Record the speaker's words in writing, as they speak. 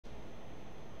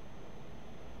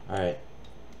Alright,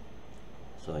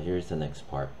 so here's the next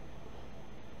part.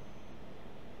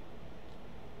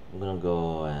 I'm gonna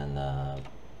go and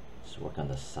just work on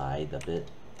the side a bit,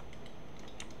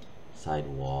 side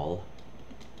wall.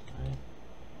 Right.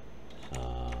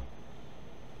 So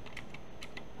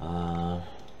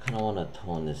kind of want to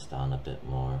tone this down a bit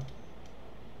more.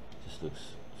 Just looks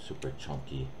super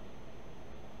chunky.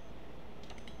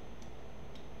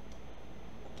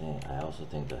 I also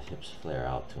think the hips flare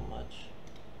out too much,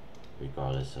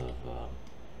 regardless of the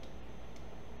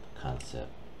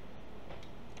concept.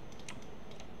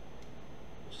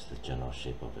 Just the general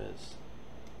shape of it is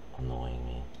annoying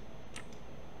me.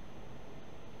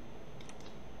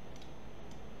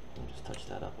 Let me just touch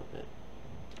that up a bit.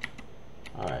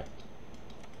 Alright.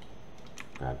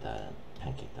 Grab that and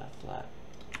pancake that flat.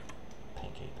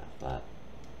 Pancake that flat.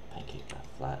 Pancake that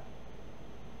flat.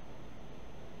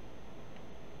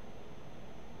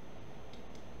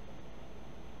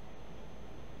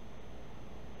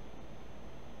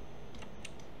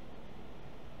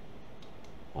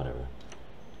 Whatever.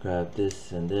 Grab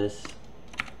this and this.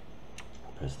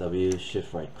 Press W,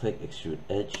 shift right click, extrude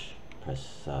edge.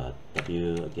 Press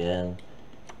W again.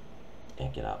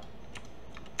 Yank it out.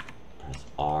 Press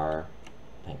R,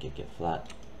 pancake it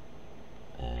flat.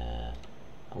 And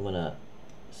I'm gonna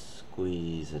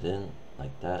squeeze it in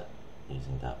like that,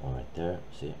 using that one right there.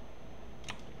 See?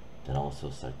 Then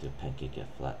also start to pancake it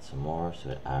flat some more so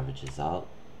it averages out,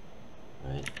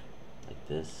 right? Like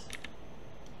this.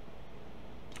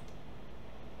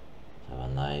 So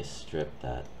have a nice strip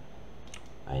that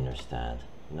I understand.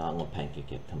 You know, I'm gonna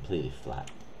pancake it completely flat.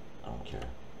 I don't care.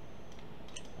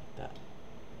 Like that.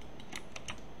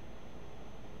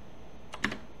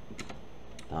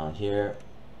 Down here,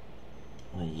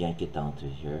 I'm gonna yank it down to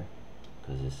here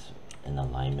because it's in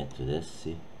alignment to this.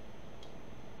 See?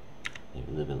 Maybe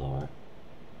a little bit lower,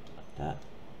 like that.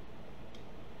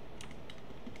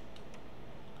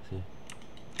 See?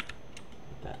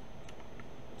 Like that.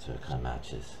 So it kind of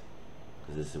matches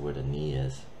because this is where the knee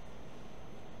is.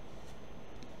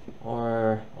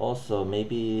 Or also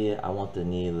maybe I want the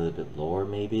knee a little bit lower,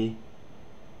 maybe.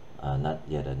 Not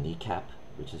yet a kneecap,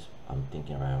 which is I'm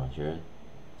thinking right around here.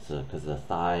 So because the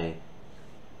thigh,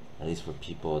 at least for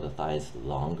people, the thigh is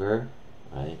longer,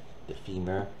 right? The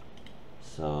femur.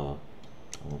 So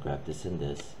I'm gonna grab this and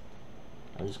this.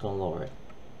 I'm just gonna lower it.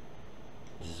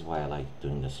 This is why I like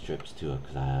doing the strips too,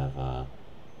 because I have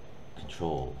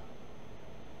control.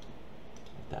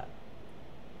 Like that.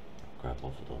 Grab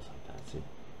both of those like that. See?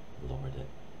 Lowered it.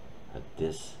 Have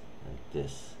this and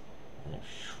this, and then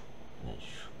shoo, and then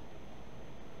shoo.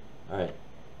 All right.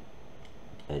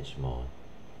 Edge mode.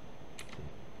 See?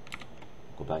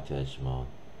 Go back to edge mode,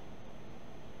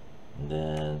 and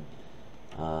then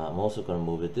I'm also going to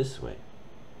move it this way,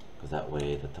 because that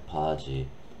way the topology,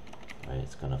 right,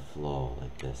 it's going to flow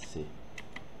like this. See,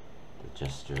 the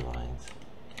gesture lines,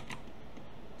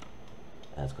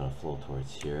 and it's going to flow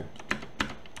towards here.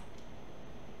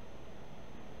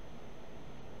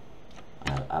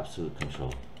 I have absolute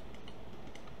control.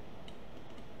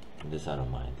 And this I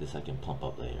don't mind. This I can pump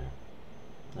up later.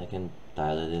 And I can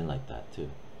dial it in like that too,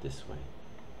 this way.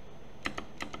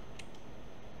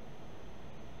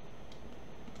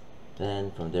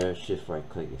 Then from there, shift right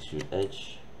click, extrude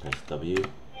edge, press W.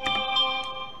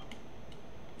 I'm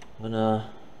gonna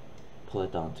pull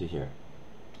it down to here.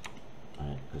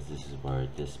 Alright, because this is where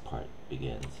this part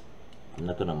begins. I'm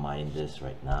not gonna mind this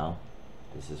right now.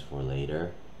 This is for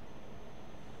later.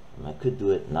 I could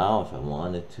do it now if I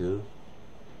wanted to,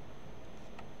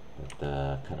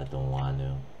 but kind of don't want to.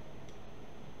 I'm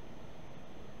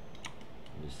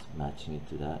just matching it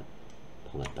to that.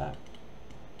 Pull it back.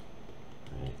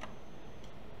 Right.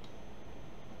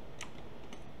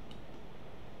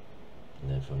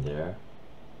 And then from there,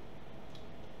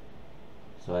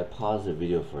 so I pause the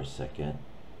video for a second.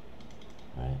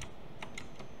 Right.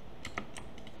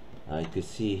 Now you can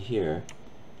see here,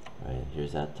 right?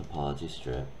 Here's that topology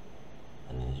strip.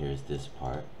 And then here's this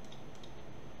part,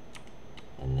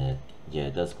 and then yeah,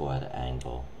 it does go at an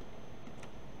angle.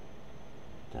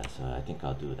 That's I think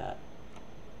I'll do that.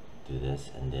 Do this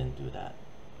and then do that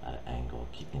at an angle,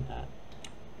 keeping that.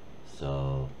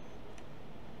 So,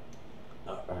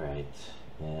 all right,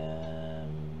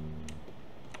 and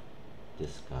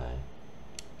this guy.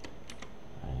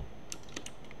 Right.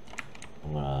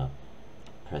 I'm gonna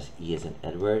press E as in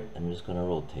Edward. I'm just gonna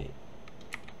rotate.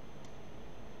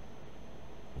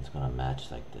 It's gonna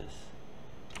match like this,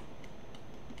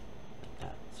 like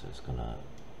that. So it's gonna,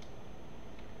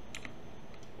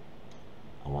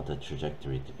 I want the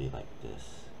trajectory to be like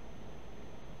this.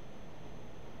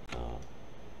 So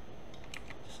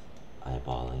just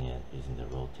eyeballing it using the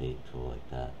rotate tool like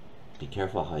that. Be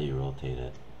careful how you rotate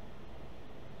it.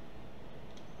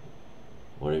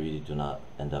 Whatever you do, not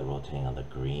end up rotating on the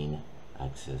green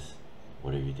axis.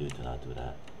 Whatever you do not do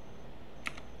that.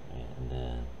 Right, and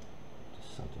then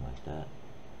just something like that.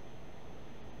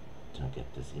 Trying to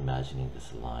get this, imagining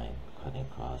this line cutting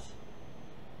across.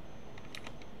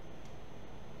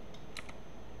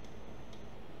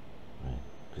 Right,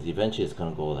 because eventually it's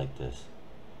gonna go like this,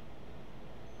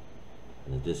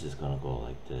 and then this is gonna go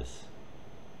like this.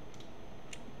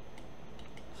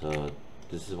 So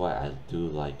this is why I do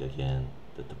like, again,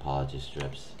 the topology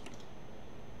strips,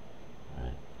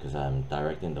 right? Because I'm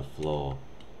directing the flow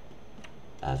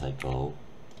as I go.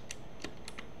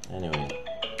 Anyway,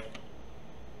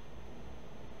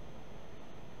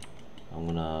 I'm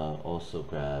gonna also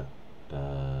grab,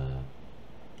 let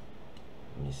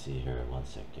me see here, 1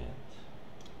 second.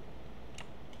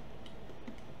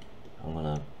 I'm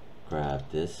gonna grab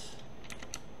this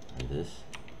and this.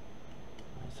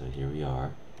 Right, so here we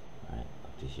are, right,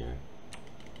 up to here.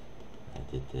 I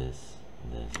did this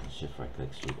and this, and shift right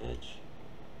click, extrude edge,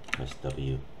 press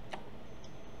W,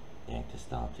 yank this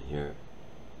down to here.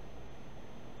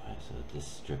 Alright, so this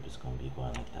strip is going to be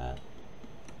going like that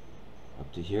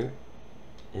up to here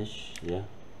ish. Yeah,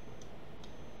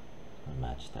 I'll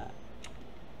match that.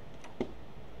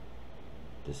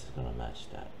 This is going to match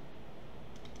that,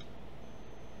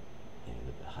 maybe a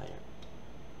little bit higher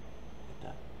like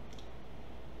that.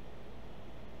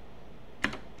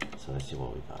 So let's see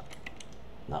what we got.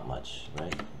 Not much,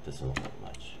 right? It doesn't look like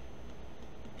much.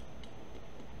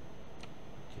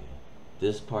 Okay,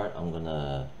 this part I'm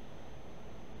gonna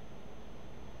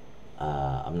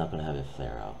I'm not gonna have it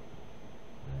flare out,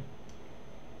 right?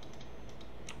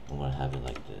 I'm gonna have it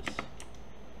like this,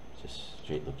 just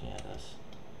straight looking at us.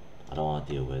 I don't want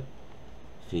to deal with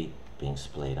feet being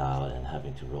splayed out and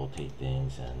having to rotate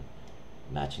things and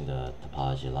matching the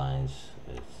topology lines.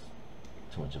 It's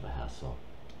too much of a hassle.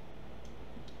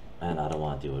 And I don't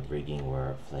want to deal with rigging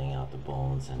where flaying out the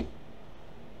bones, and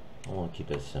I want to keep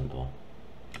it simple.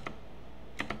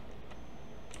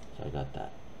 So I got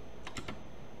that.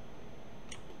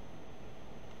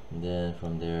 And then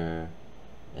from there,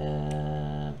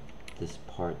 and this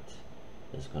part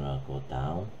is gonna go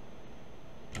down,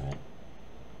 right?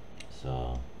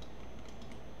 So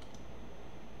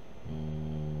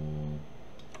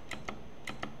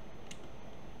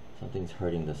something's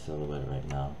hurting the silhouette right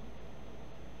now.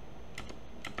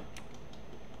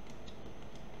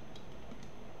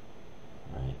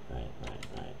 Right.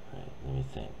 Let me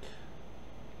think.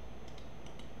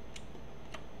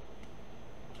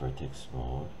 Vertex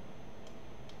mode.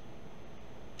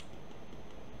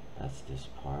 That's this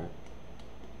part.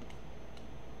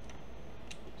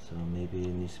 So maybe it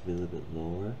needs to be a little bit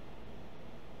lower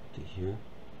to here.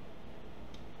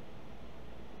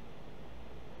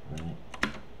 Right?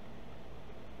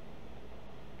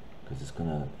 Because it's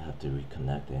gonna have to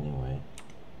reconnect anyway.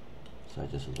 So I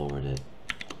just lowered it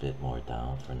a bit more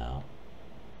down for now.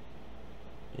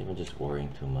 Even just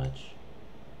worrying too much.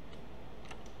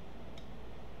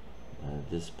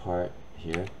 This part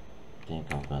here, I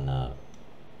think I'm gonna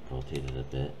rotate it a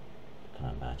bit to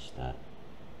kind of match that.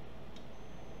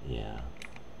 Yeah,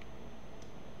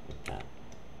 like that.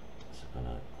 It's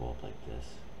gonna go up like this,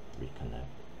 reconnect.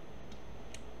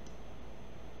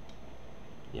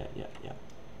 Yeah. Like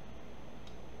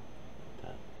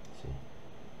that. See?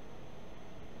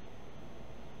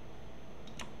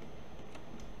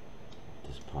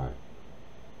 This part,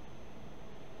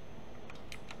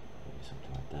 maybe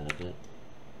something like that a bit.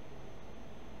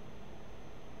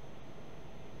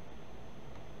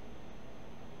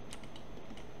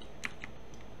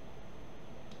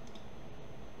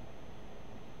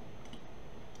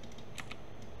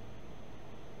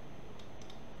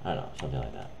 I don't know, something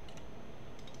like that.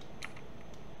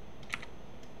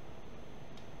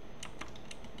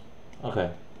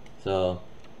 Okay, so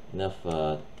enough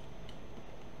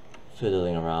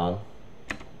fiddling around.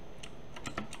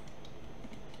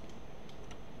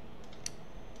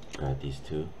 Grab these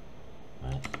two,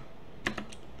 right?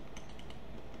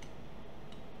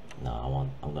 No,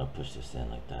 I'm gonna push this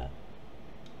in like that.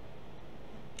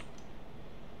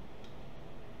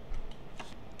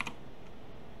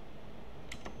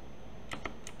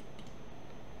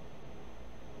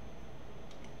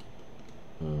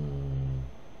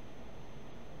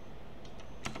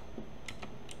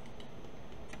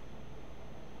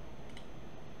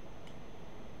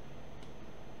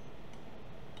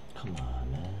 Come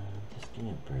on, man, just give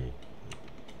me a break.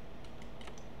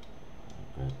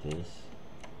 Grab this,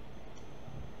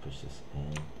 push this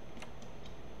in,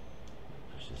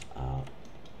 push this out.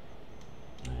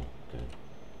 Right, good.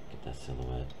 that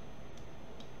silhouette.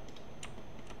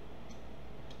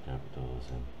 Grab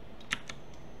those and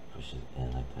push it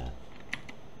in like that.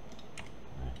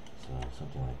 Alright, so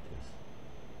something like this.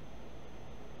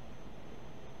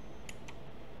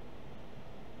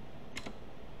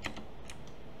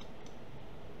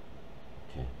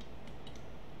 Okay.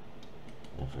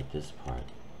 Then for this part,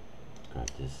 grab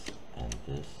this and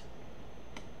this.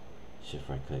 Shift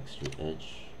right click, extrude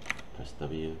edge, press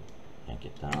W, yank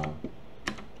it down.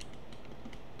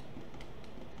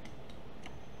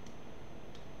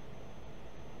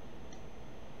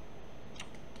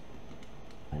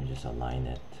 And just align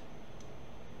it.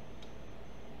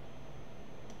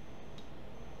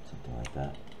 Something like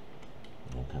that.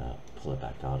 And then kind of pull it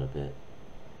back out a bit.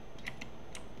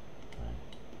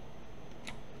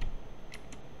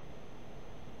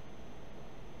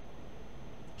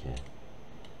 Okay.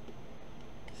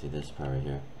 See this part right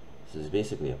here? This is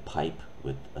basically a pipe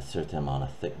with a certain amount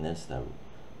of thickness that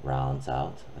rounds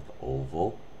out like an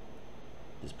oval.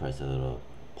 This part's a little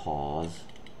pause,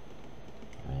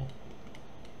 right?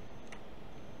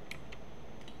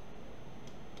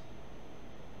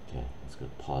 Okay, that's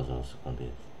good. Pause also going to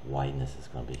be, wideness is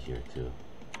going to be here too.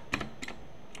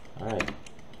 Alright,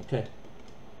 okay.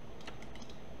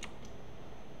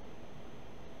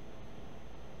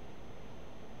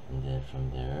 And then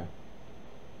from there,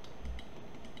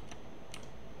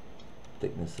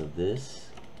 thickness of this.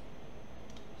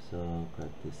 So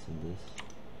grab this and this.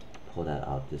 Pull that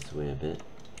out this way a bit.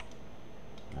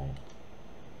 Right.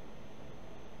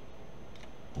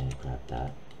 And grab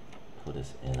that. Pull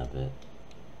this in a bit.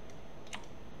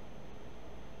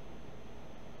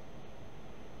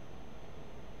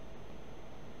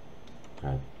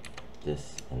 Grab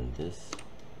this and this.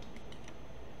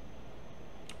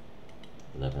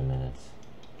 11 minutes.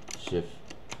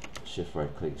 Shift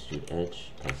right click, extrude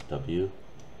edge, press W,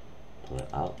 pull it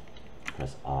out,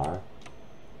 press R,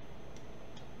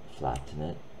 flatten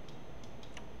it,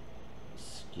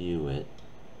 skew it,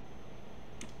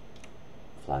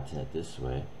 flatten it this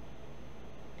way,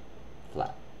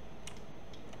 flat,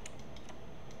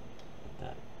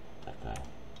 like that guy,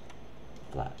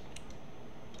 flat,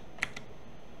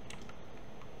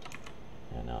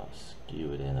 and now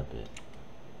skew it in a bit.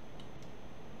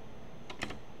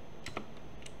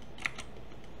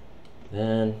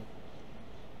 Then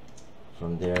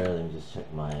from there, let me just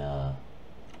check my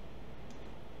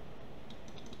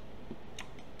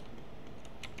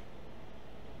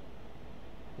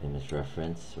image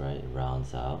reference, right? It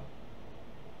rounds out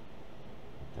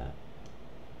like that.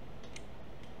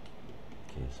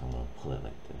 Okay, so I'm gonna pull it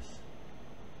like this.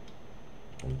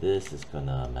 And this is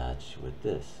gonna match with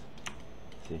this.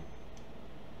 See?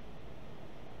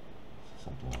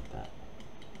 Something like that.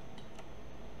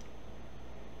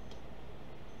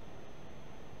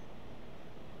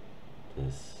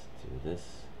 This to this,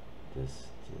 this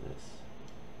to this.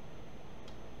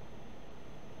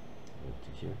 Move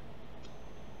to here.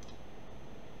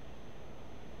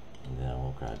 And then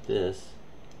we'll grab this,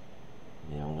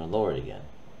 and then I'm going to lower it again.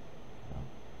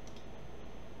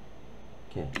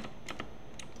 Okay.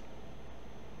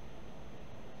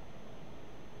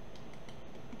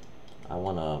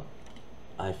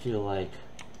 I feel like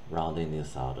rounding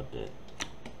this out a bit.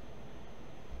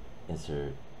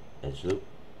 Insert edge loop.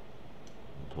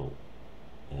 Pull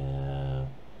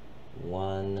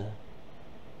 1,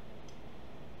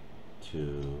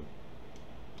 2,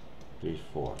 3,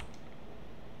 4.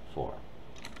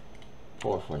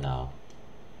 4 for now.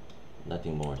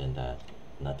 Nothing more than that.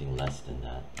 Nothing less than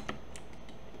that.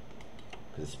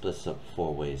 Because it splits up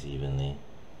 4 ways evenly,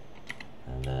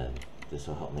 and then this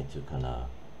will help me to kind of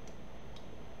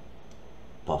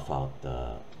buff out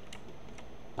the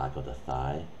back of the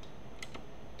thigh.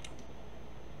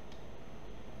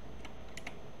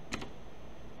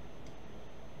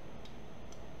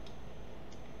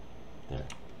 There.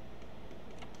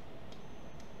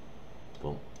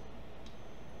 Boom.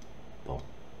 Boom.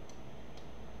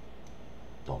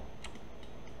 Boom.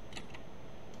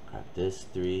 Grab this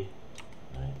 3,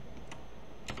 right?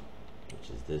 Which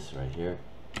is this right here.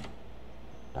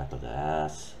 Back of the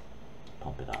ass.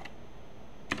 Pump it out.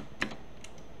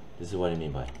 This is what I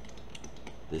mean by.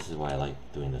 This is why I like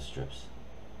doing the strips.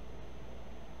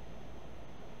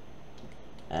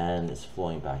 And it's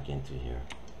flowing back into here.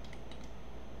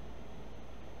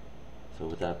 So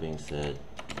with that being said,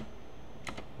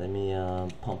 let me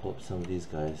pump up some of these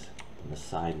guys on the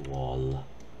side wall.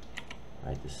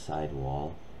 Right, the side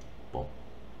wall. Boom.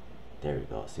 There we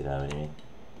go. See that what I mean?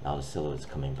 Now the silhouette's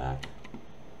coming back.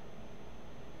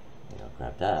 You know,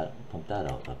 grab that, pump that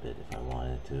out a bit if I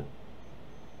wanted to.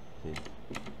 See?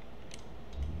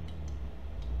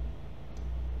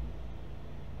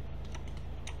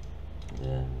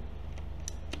 then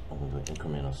I'm going to go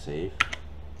incremental save.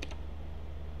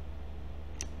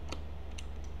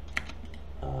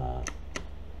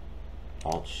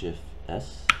 Alt Shift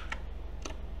S.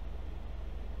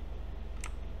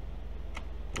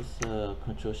 What's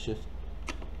Control Shift?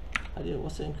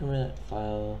 What's the increment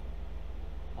file?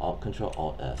 Control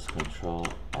Alt S. Control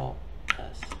Alt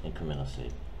S. Incremental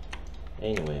save.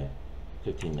 Anyway,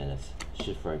 15 minutes.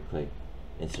 Shift right click.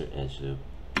 Insert edge loop.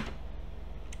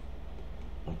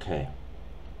 Okay.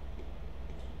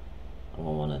 I'm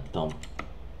gonna want to dump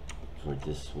for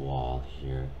this wall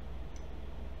here.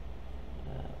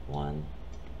 1,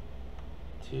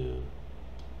 2,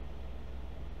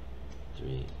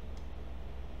 3,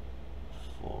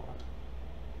 4.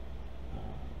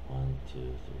 1, 2, 3,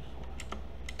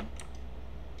 4.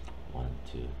 1,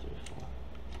 2, 3,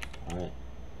 4. All right.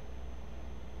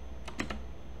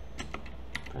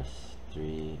 Press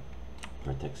 3.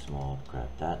 Vertex mode. Grab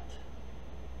that.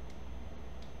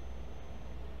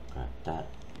 Grab that.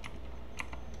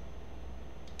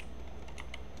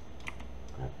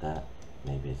 Grab that.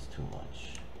 Maybe it's too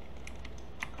much.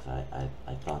 Cause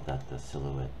I thought that the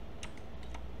silhouette,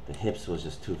 the hips was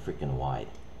just too freaking wide.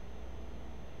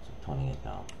 So toning it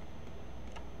down.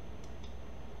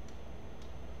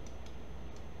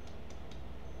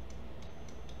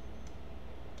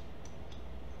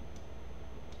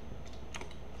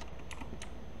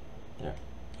 There.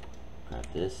 Grab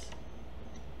this.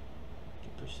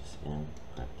 Push this in.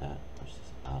 Grab that. Push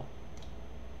this out.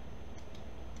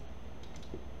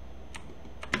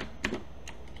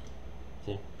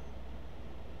 See?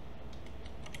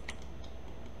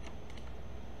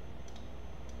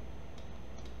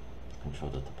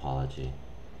 Control the topology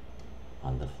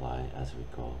on the fly as we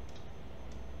go.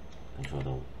 Control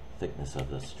the thickness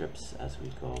of the strips as we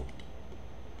go.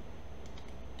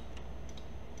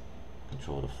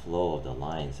 Control the flow of the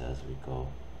lines as we go.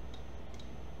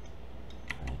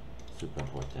 Right? Super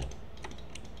important.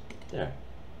 There.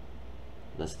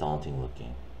 Less daunting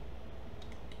looking.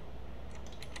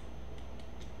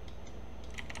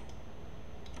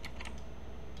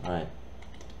 Alright,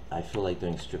 I feel like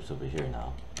doing strips over here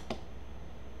now.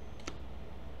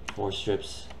 4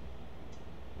 strips.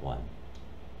 1,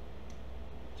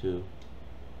 2,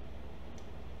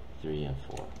 3, and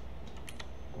 4.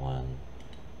 1,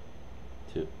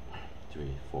 2,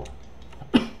 3, 4.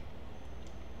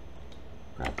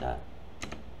 Grab that.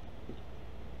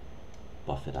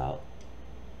 Buff it out.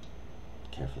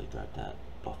 Carefully grab that.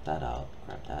 Buff that out.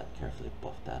 Grab that. Carefully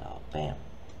buff that out. Bam.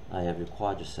 Now you have your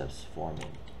quadriceps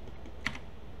forming.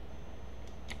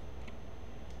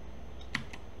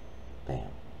 Bam.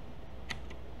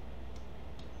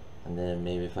 And then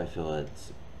maybe if I feel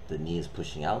it's the knee is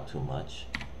pushing out too much,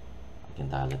 I can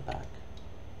dial it back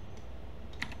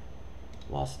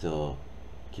while still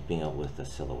keeping up with the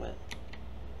silhouette.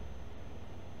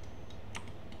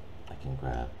 I can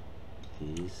grab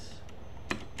these.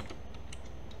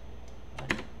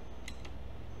 Right.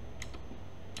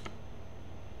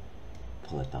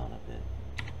 Pull it down a bit.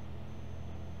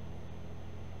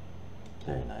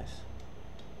 Very nice.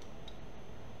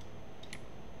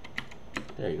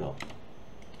 There you go.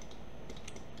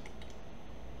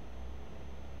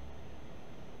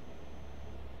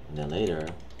 And then later,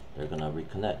 they're gonna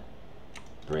reconnect.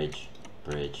 Bridge,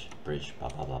 bridge, bridge, blah,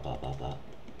 blah, blah, blah, blah, blah.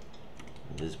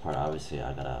 And this part, obviously,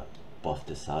 I gotta buff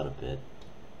this out a bit,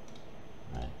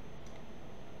 right?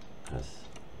 Because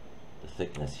the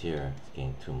thickness here is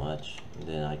getting too much. And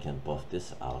then I can buff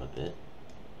this out a bit.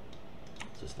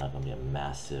 So it's not gonna be a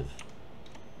massive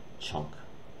chunk,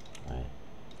 right?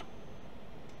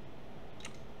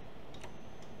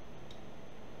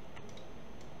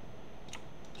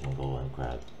 Can go and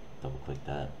grab, double click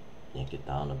that, yank it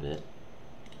down a bit,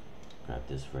 grab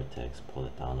this vertex, pull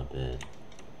it down a bit,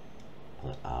 pull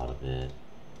it out a bit,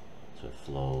 so it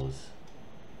flows.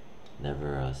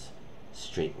 Never a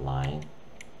straight line,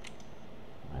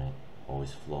 right?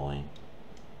 Always flowing.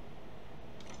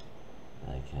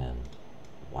 And I can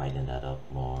widen that up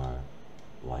more,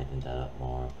 widen that up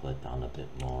more, pull it down a bit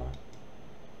more.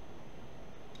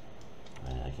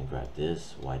 Right? I can grab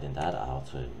this, widen that out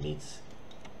so it meets,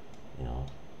 you know,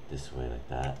 this way like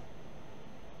that.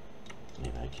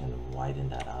 Maybe I can widen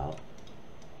that out,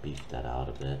 beef that out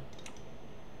a bit.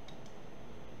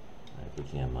 Right,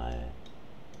 looking at my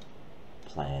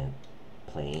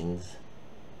planes,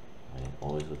 right?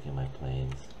 Always looking at my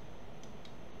planes.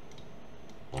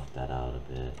 Buff that out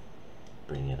a bit,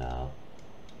 bring it out.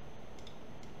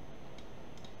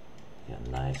 Get a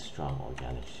nice, strong,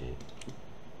 organic shape.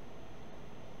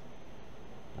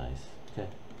 Nice. Okay.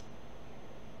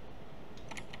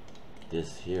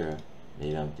 This here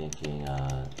Maybe I'm thinking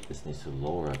this needs to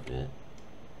lower a bit.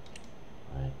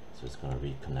 Alright, so it's gonna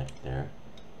reconnect there.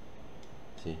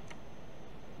 See?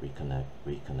 Reconnect,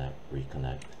 reconnect,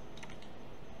 reconnect.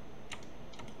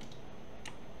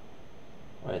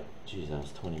 Alright, geez, that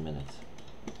was 20 minutes.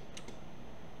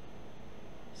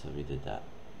 So we did that.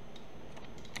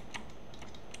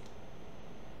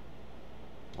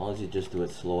 As long as you just do it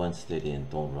slow and steady and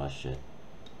don't rush it.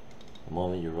 The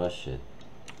moment you rush it,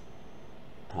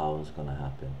 problem's gonna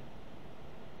happen.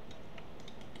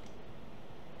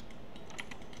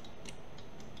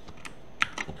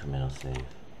 Incremental save.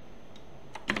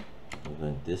 I'm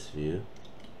going this view.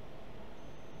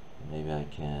 Maybe I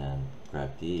can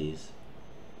grab these,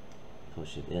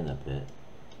 push it in a bit,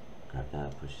 grab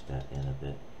that, push that in a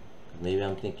bit. Maybe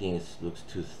I'm thinking it looks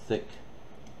too thick.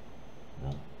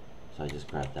 No? So I just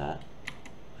grab that,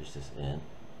 push this in.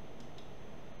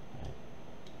 Right.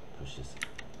 Push this,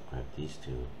 grab these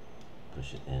two,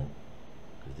 push it in,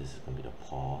 because this is going to be the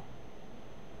paw.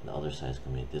 And the other side is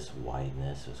going to be this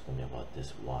wideness, so it's going to be about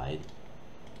this wide.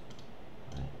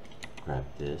 Right. Grab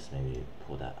this, maybe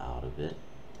pull that out a bit,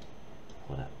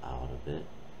 pull that out a bit.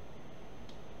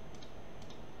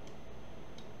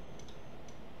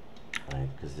 Right,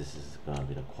 because this is going to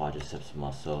be the quadriceps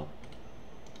muscle.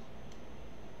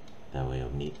 That way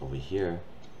it'll meet over here.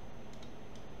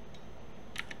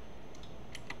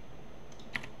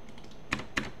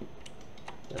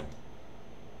 There.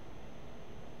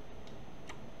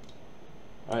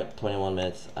 Alright, 21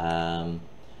 minutes.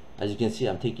 As you can see,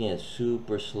 I'm taking it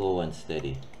super slow and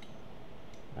steady.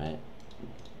 Right?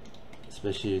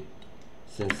 Especially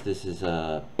since this is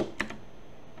a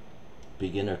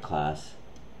beginner class.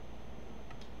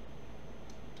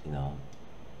 You know,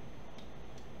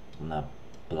 I'm not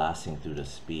blasting through the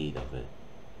speed of it,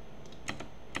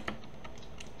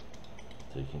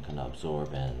 so you can kind of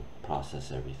absorb and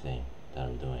process everything that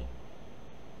I'm doing.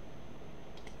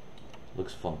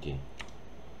 Looks funky,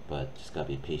 but just gotta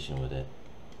be patient with it.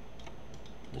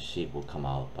 The shape will come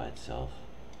out by itself.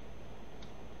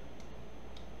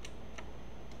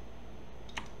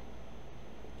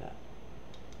 Like that.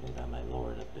 Maybe I might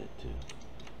lower it a bit too.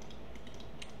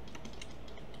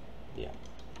 Yeah.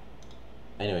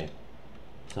 Anyway,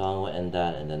 so I'm going to end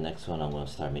that, and the next one I'm going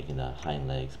to start making the hind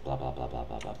legs, blah blah blah blah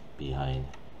blah blah, behind,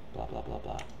 blah blah blah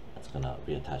blah. That's going to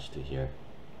reattach to here.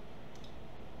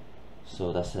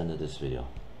 So that's the end of this video.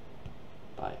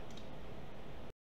 Bye.